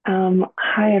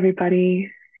Hi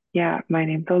everybody. Yeah, my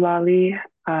name's Olallie.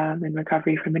 I'm in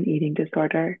recovery from an eating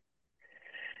disorder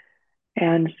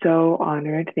and so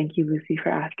honored. Thank you, Lucy, for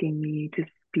asking me to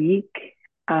speak.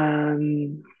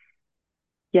 Um,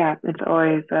 yeah, it's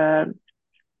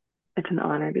an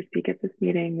honor to speak at this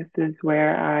meeting. This is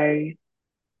where I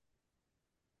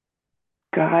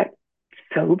got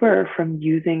sober from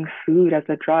using food as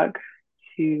a drug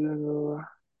to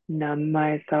numb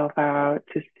myself out,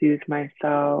 to soothe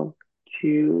myself,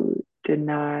 to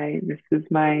deny. This is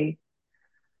my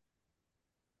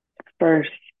first,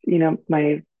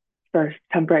 my first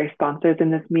temporary sponsors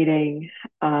in this meeting.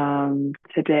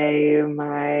 Today,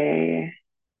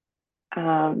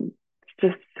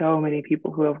 just so many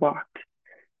people who have walked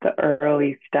the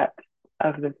early steps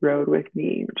of this road with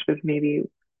me, which was maybe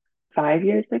 5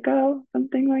 years ago,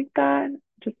 something like that,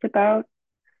 just about.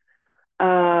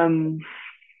 Um,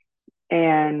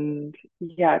 and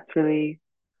yeah, it's really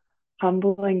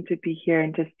humbling to be here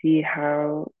and to see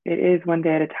how it is one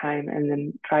day at a time. And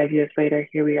then 5 years later,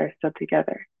 here we are still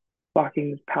together,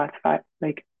 walking this path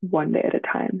like one day at a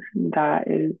time. And that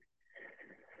is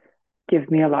gives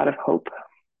me a lot of hope.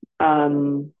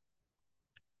 Um,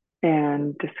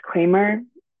 and disclaimer,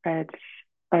 it's,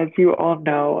 as you all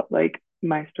know, like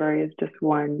my story is just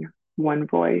one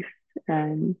voice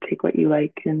and take what you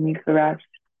like and leave the rest.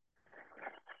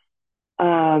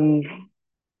 Um,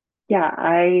 Yeah,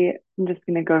 I'm just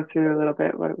gonna go through a little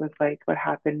bit what it was like, what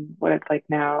happened, what it's like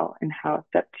now, and how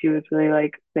step two has really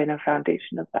like been a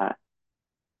foundation of that.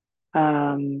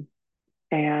 Um,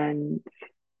 and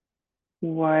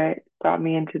what brought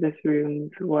me into this room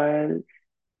was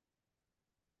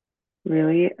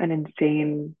really an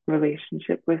insane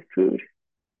relationship with food.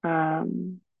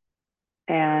 Um,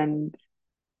 and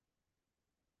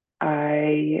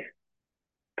I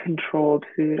controlled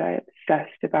food. I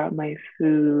obsessed about my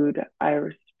food. I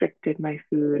restricted my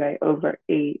food. I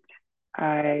overate.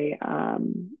 I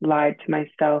lied to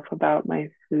myself about my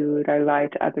food. I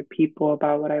lied to other people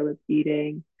about what I was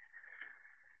eating.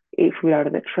 Ate food out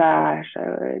of the trash. I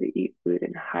would eat food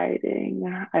in hiding.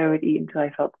 I would eat until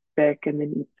I felt sick and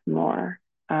then eat some more.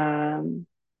 Um,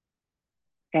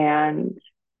 and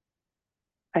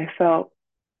I felt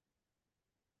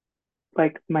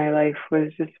like my life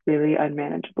was just really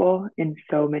unmanageable in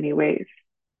so many ways.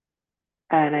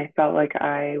 And I felt like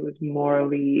I was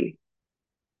morally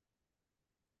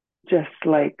just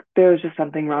like there was just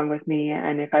something wrong with me.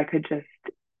 And if I could just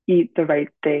eat the right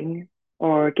thing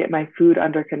or get my food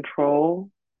under control,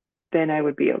 then I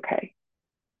would be okay.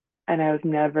 And I was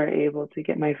never able to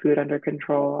get my food under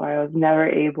control. I was never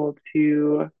able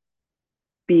to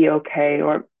be okay,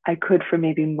 or I could for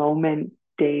maybe moments,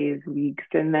 days, weeks,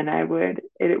 and then it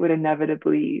would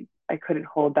inevitably, I couldn't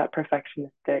hold that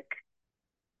perfectionistic,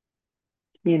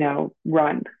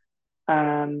 run.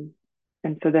 Um,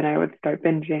 and so then I would start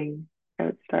binging. I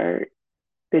would start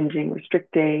binging,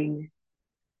 restricting,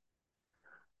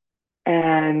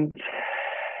 and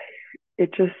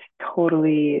it just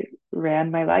totally ran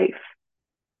my life.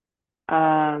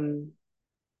 Um,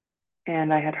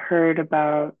 and I had heard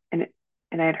about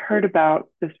and I had heard about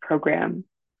this program.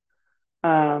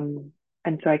 Um,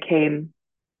 and so I came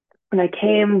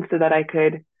so that I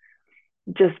could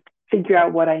just figure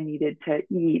out what I needed to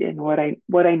eat and what I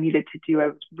needed to do. I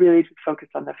was really just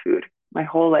focused on the food. My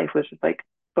whole life was just like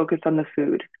focused on the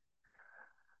food.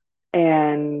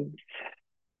 And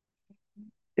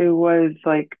it was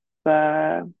like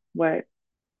the what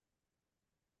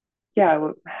yeah,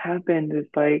 what happened is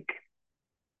like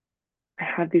I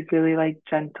had these really like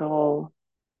gentle,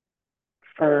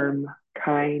 firm,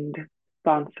 kind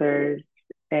sponsors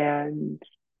and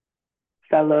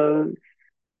fellows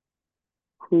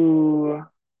who,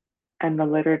 and the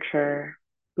literature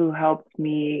who helped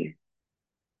me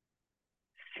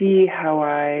see how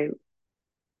I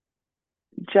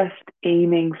just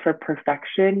aiming for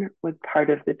perfection was part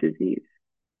of the disease.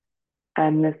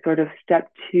 And this sort of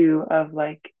step two of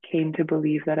like came to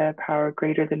believe that a power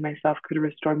greater than myself could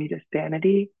restore me to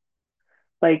sanity.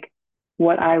 Like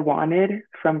what I wanted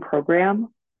from program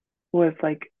was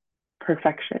like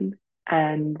perfection.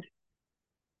 And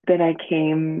then I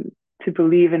came to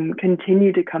believe and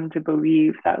continue to come to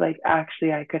believe that like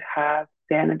actually I could have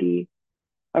sanity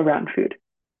around food.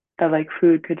 That like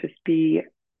food could just be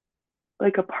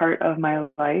like a part of my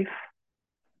life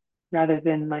rather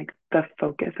than like the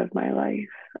focus of my life.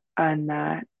 And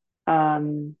that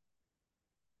um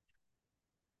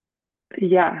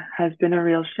yeah, has been a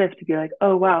real shift to be like,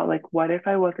 oh wow, like what if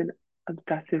I wasn't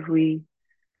obsessively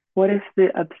what if the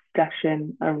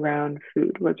obsession around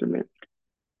food was removed?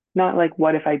 Not like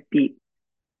what if I beat,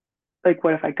 like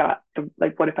what if I got the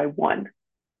like what if I won?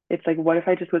 it's like, what if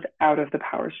I just was out of the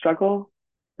power struggle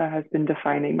that has been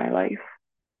defining my life?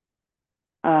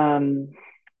 Um,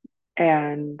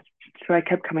 and so I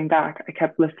kept coming back. I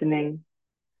kept listening,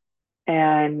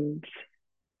 and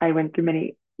I went through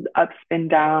many ups and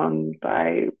downs.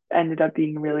 I ended up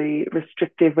being really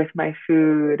restrictive with my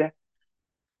food,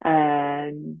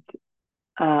 and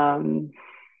um,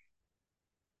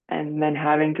 and then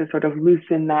having to sort of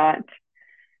loosen that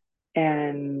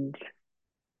and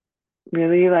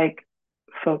really like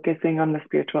focusing on the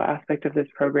spiritual aspect of this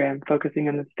program, focusing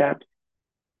on the steps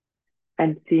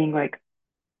and seeing like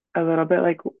a little bit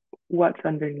like what's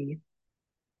underneath.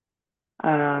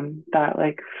 That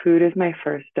like food is my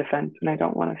first defense when I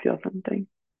don't want to feel something.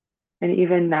 And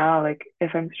even now, like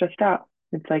if I'm stressed out,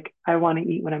 it's like I want to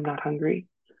eat when I'm not hungry.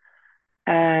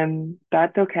 And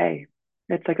that's okay.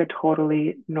 It's like a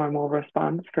totally normal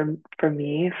response for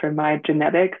me, for my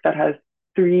genetics that has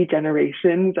 3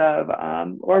 generations of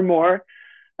or more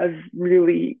of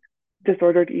really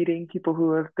disordered eating, people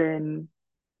who have been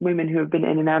women who have been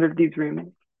in and out of these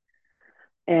rooms.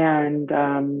 And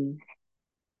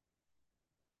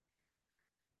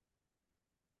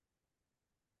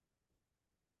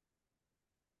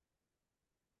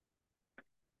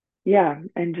yeah,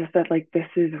 and just that like this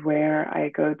is where I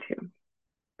go to.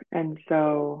 And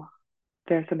so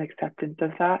there's some acceptance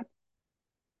of that.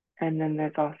 And then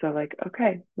there's also like,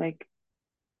 okay, like,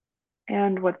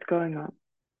 and what's going on?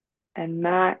 And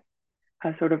that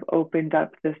has sort of opened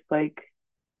up this like,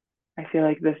 I feel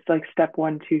like this like step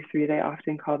 1, 2, 3, they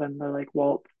often call them the like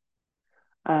waltz.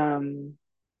 Um,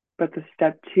 but the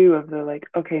step 2 of the like,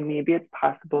 okay, maybe it's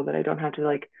possible that I don't have to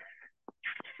like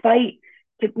fight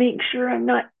to make sure I'm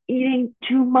not eating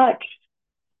too much.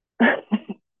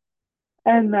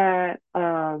 And that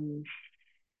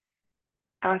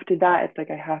after that, it's like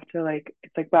I have to like,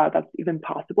 it's like, wow, that's even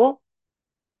possible.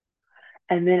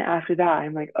 And then after that,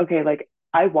 I'm like, okay, like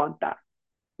I want that.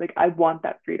 Like I want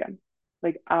that freedom.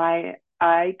 Like I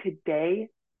today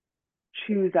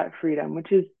choose that freedom,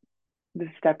 which is the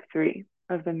step 3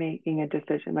 of the making a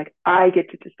decision. Like I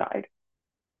get to decide.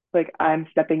 Like I'm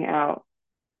stepping out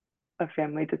of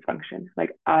family dysfunction.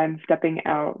 Like I'm stepping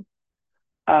out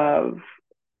of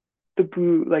the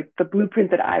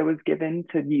blueprint that I was given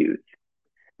to use.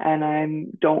 And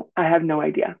I have no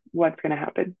idea what's gonna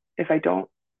happen if I don't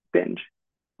binge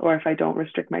or if I don't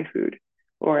restrict my food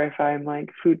or if I'm like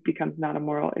food becomes not a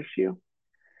moral issue.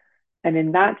 And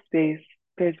in that space,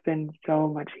 there's been so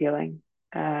much healing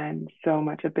and so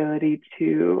much ability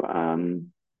to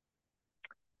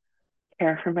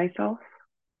care for myself,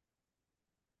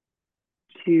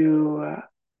 to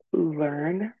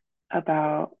learn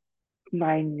about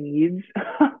my needs,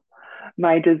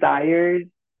 my desires,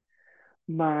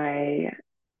 my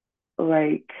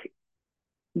like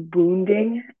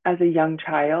wounding as a young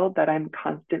child that I'm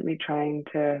constantly trying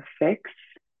to fix.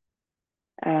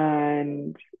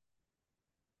 And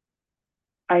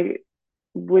I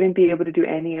wouldn't be able to do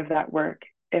any of that work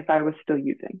if I was still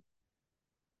using.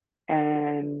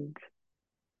 And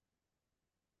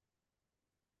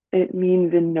it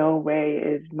means in no way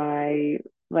is my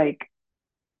like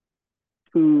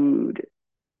food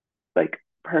like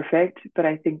perfect, but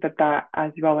I think that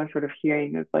as you all are sort of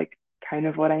hearing is like kind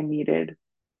of what I needed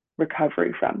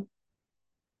recovery from.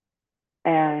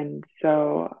 And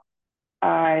so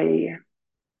I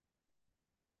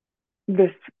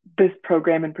this this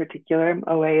program in particular,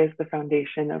 OA is the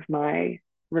foundation of my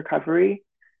recovery,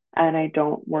 and I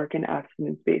don't work in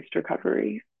abstinence-based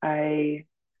recovery.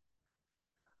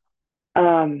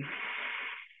 Um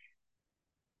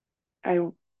I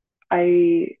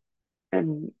I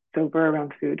am sober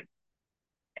around food,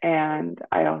 and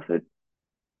I also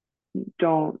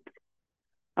don't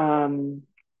um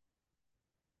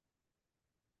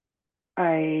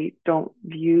I don't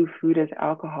view food as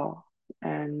alcohol,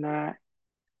 and that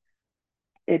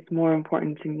it's more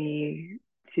important to me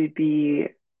to be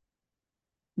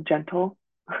gentle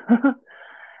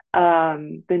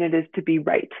than it is to be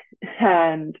right.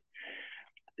 And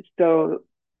so,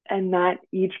 and that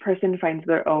each person finds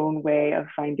their own way of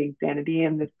finding sanity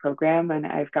in this program. And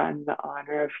I've gotten the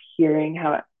honor of hearing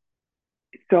how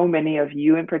so many of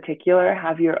you in particular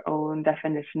have your own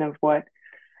definition of what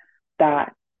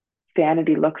that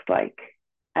sanity looks like.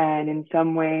 And in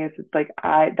some ways, it's like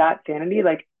that sanity,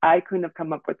 like I couldn't have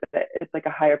come up with it. It's like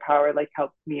a higher power, like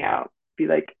helps me out. Be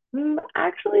like,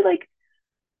 actually, like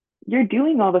you're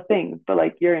doing all the things, but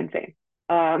like you're insane.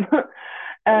 Um,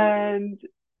 and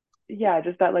yeah,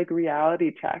 just that like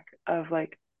reality check of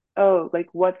like, oh, like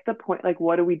what's the point? Like,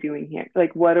 what are we doing here?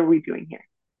 Like, what are we doing here?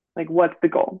 Like, what's the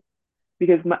goal?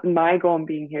 because my goal in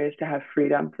being here is to have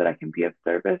freedom so that I can be of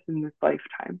service in this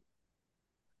lifetime,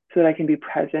 so that I can be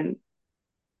present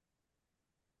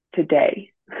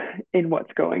today in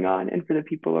what's going on and for the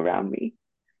people around me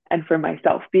and for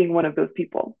myself being one of those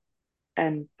people.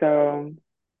 And so,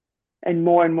 and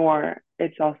more,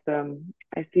 it's awesome.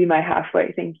 I see my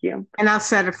halfway. Thank you. And I'll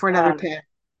set it for another Um, 10.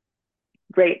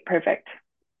 Great, perfect.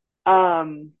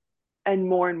 Um, and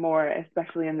more,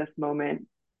 especially in this moment,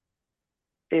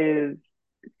 is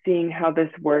seeing how this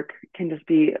work can just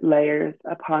be layers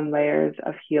upon layers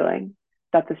of healing.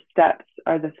 That the steps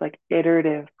are this like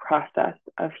iterative process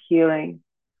of healing,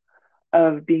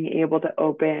 of being able to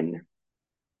open,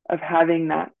 of having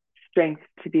that strength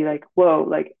to be like, whoa,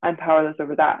 like I'm powerless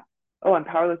over that. Oh, I'm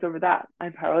powerless over that.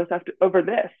 I'm powerless over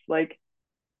this. Like,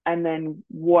 and then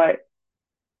what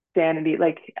sanity,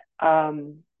 like,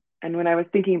 um, and when I was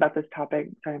thinking about this topic,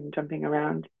 sorry, I'm jumping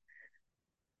around.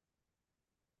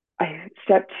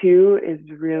 Step two is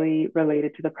really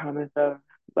related to the promise of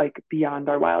like beyond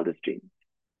our wildest dreams,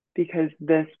 because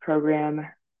this program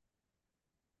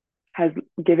has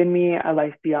given me a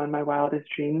life beyond my wildest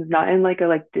dreams, not in like a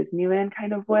like Disneyland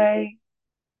kind of way,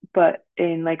 but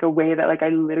in like a way that like I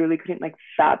literally couldn't like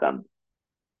fathom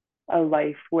a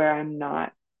life where I'm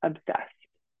not obsessed,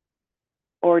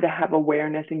 or to have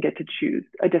awareness and get to choose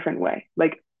a different way.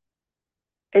 Like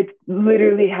it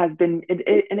literally has been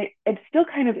it still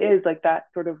kind of is like that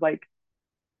sort of like,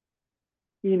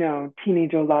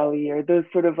 teenage Olallie, or those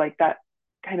sort of like that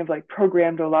kind of like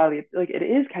programmed Olallie. It's like it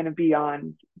is kind of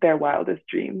beyond their wildest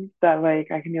dreams, that like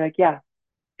I can be like, yeah,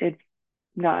 it's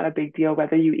not a big deal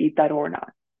whether you eat that or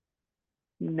not.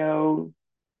 No,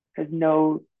 has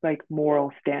no like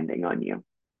moral standing on you.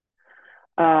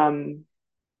 Um,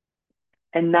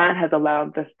 and that has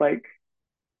allowed this like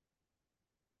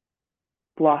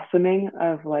blossoming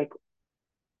of like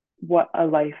what a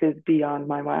life is beyond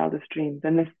my wildest dreams,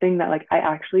 and this thing that like I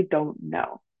actually don't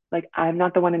know. Like I'm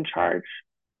not the one in charge,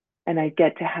 and I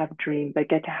get to have dreams, I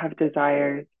get to have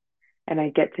desires, and I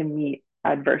get to meet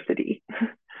adversity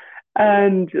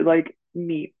and like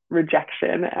meet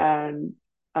rejection and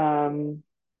um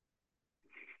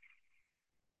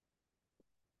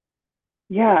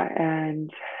yeah, and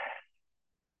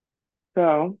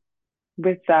so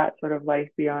with that sort of life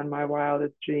beyond my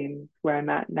wildest dreams, where I'm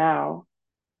at now,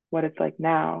 what it's like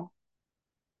now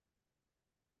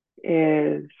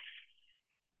is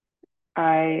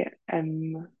I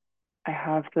am I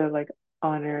have the like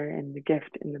honor and the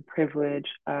gift and the privilege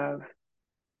of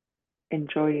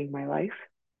enjoying my life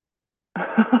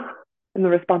and the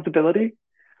responsibility.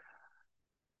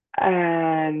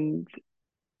 And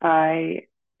I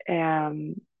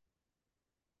am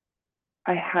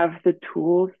I have the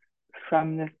tools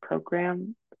from this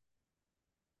program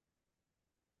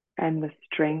and the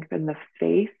strength and the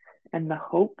faith and the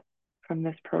hope from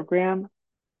this program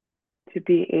to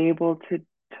be able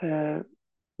to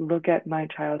look at my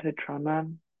childhood trauma,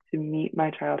 to meet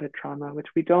my childhood trauma, which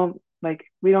we don't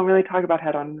really talk about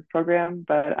head on in this program,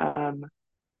 but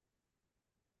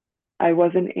I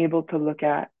wasn't able to look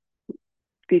at,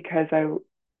 because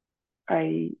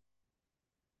I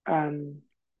um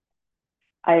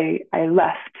I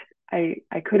left.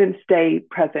 I couldn't stay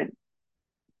present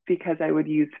because I would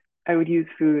use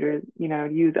food, or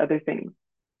use other things.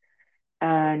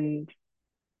 And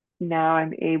now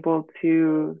I'm able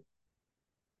to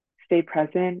stay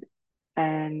present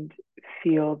and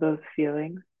feel those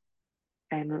feelings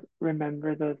and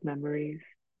remember those memories.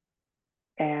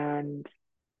 And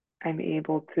I'm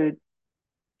able to,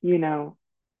 you know,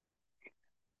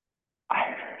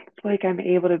 it's like I'm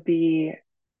able to be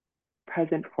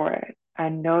present for it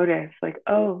and notice, like,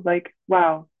 oh, like,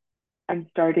 wow, I'm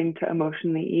starting to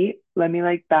emotionally eat. Let me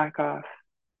like back off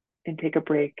and take a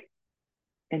break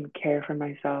and care for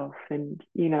myself, and,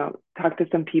 talk to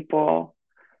some people,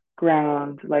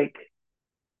 ground, like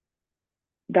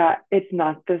that. It's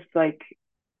not this like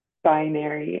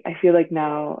binary. I feel like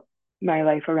now my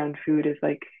life around food is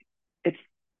like, it's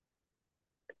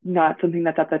not something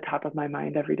that's at the top of my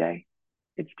mind every day.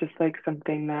 It's just like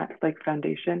something that's like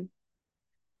foundation.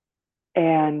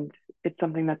 And it's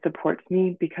something that supports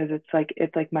me, because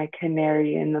it's like my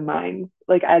canary in the mine.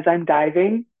 Like as I'm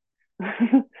diving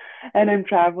and I'm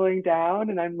traveling down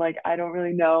and I'm like, I don't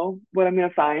really know what I'm gonna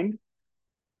find.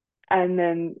 And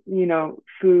then,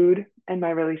 food and my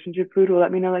relationship food will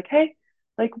let me know, like, hey,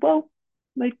 like, well,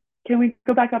 like, can we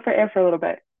go back up for air for a little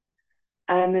bit?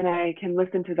 And then I can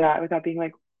listen to that without being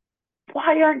like,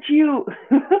 why aren't you?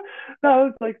 That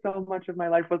was like so much of my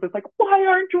life was just like, why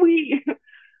aren't we?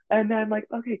 And then I'm like,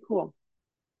 okay, cool.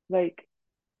 Like,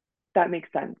 that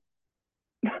makes sense.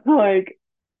 Like,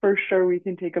 for sure we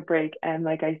can take a break and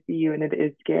like I see you and it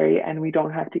is scary and we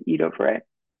don't have to eat over it.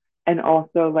 And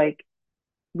also like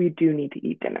we do need to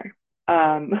eat dinner.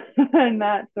 And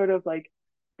that sort of like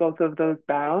both of those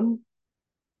bounds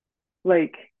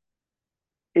like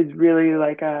is really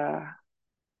a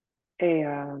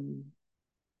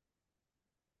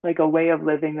like a way of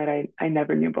living that I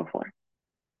never knew before.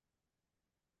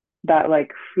 That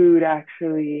like food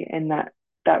actually and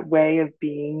that way of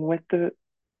being with the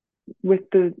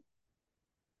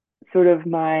sort of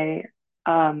my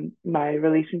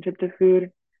relationship to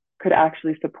food could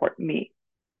actually support me,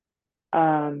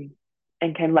 um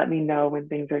and can let me know when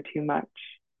things are too much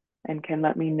and can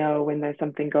let me know when there's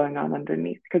something going on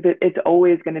underneath because it's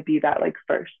always going to be that like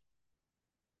first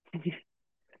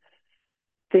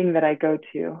thing that I go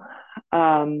to,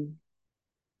 um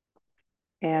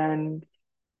and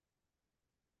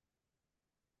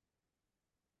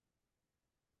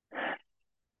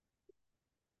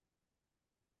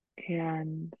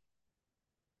and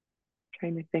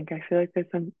trying to think. I feel like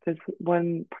there's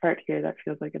one part here that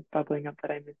feels like it's bubbling up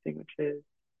that I'm missing, which is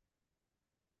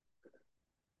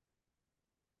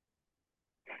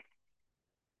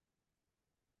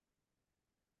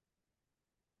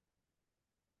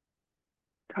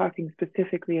talking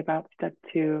specifically about step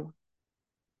two.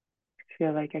 I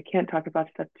feel like I can't talk about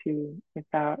step two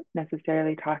without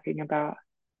necessarily talking about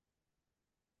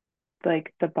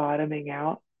like the bottoming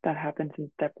out that happens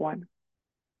in step one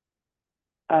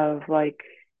of like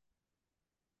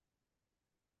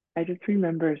I just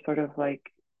remember sort of like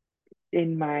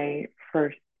in my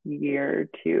first year or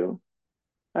two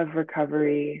of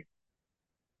recovery,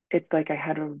 it's like I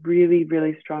had a really,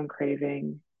 really strong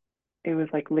craving. It was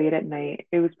like late at night.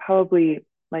 It was probably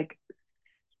like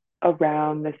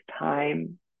around this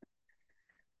time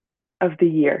of the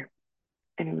year.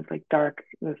 And it was like dark.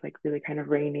 It was like really kind of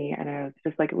rainy. And I was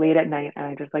just like late at night and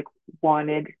I just like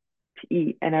wanted to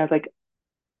eat. And I was like,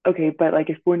 okay, but like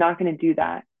if we're not going to do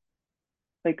that,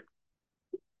 like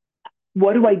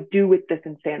what do I do with this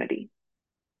insanity?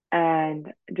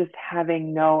 And just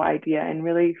having no idea and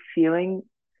really feeling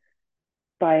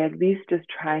by at least just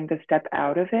trying to step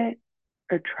out of it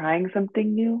or trying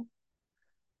something new,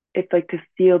 it's like to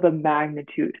feel the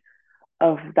magnitude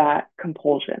of that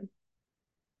compulsion.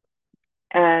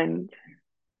 And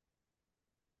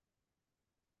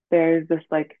there's this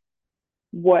like,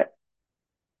 what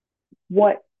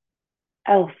what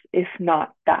else if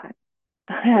not that?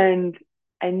 And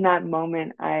in that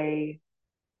moment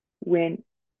went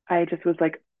I just was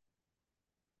like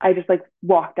I just like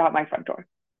walked out my front door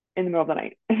in the middle of the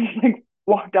night. Like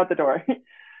walked out the door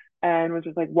and was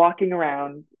just like walking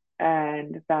around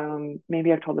and found,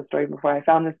 maybe I've told this story before, I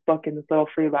found this book in this little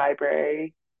free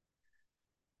library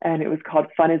and it was called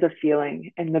Fun is a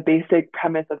Feeling. And the basic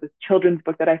premise of this children's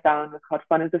book that I found was called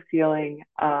Fun is a Feeling,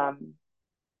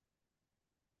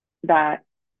 that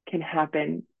can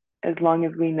happen as long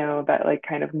as we know that like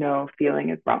kind of no feeling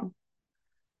is wrong.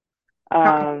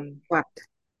 How Um, what?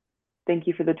 thank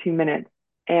you for the 2 minutes.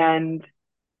 And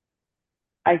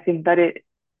I think that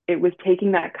it was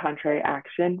taking that contrary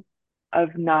action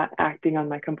of not acting on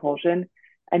my compulsion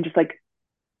and just like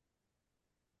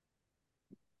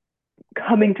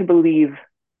coming to believe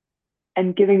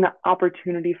and giving the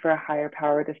opportunity for a higher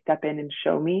power to step in and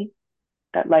show me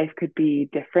that life could be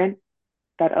different,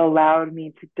 that allowed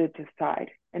me to decide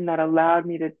and that allowed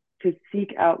me to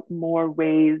seek out more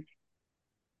ways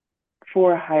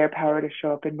for a higher power to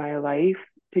show up in my life,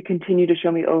 to continue to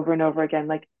show me over and over again,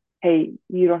 like, hey,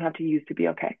 you don't have to use to be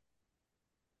okay.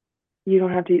 You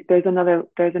don't have to, there's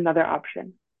another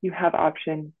option. You have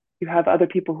option. You have other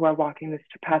people who are walking this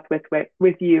path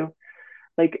with you.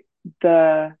 Like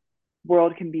the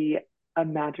world can be a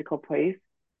magical place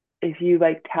if you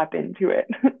like tap into it.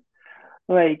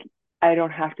 Like I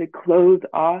don't have to close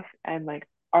off and like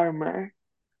armor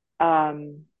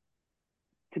um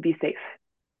to be safe.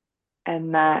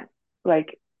 And that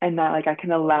and that I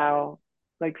can allow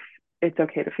like it's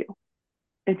okay to feel.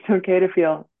 It's okay to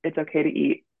feel. It's okay to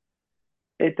eat.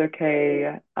 It's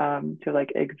okay to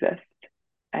like exist.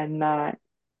 And that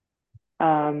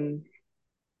um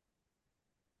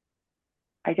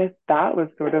I guess that was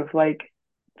sort of like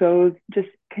those just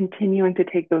continuing to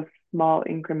take those small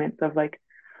increments of like,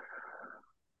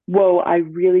 whoa, I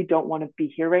really don't want to be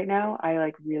here right now. I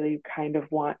like really kind of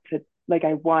want to, like,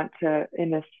 I want to,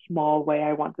 in a small way,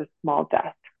 I want this small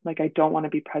death. Like, I don't want to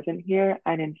be present here.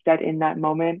 And instead, in that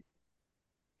moment,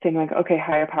 saying, like, okay,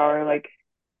 higher power, like,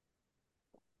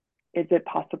 is it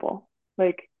possible?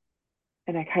 Like,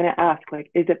 and I kind of ask,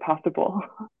 like, is it possible?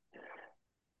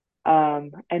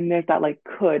 And there's that, like,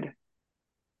 could,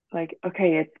 like,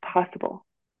 okay, it's possible.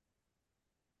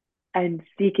 and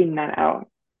seeking that out,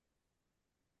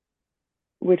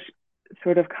 which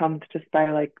sort of comes just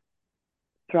by like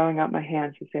throwing up my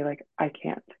hands to say like I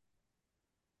can't.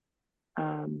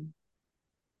 Um,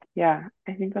 yeah,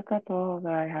 I think that that's all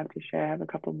that I have to share. I have a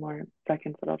couple more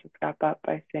seconds, but I'll just wrap up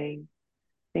by saying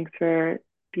thanks for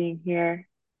being here,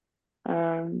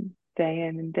 day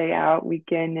in and day out, week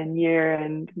in and year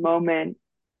and moment.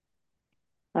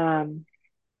 Um,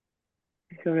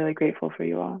 I feel really grateful for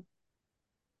you all.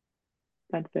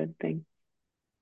 That's it. Thanks.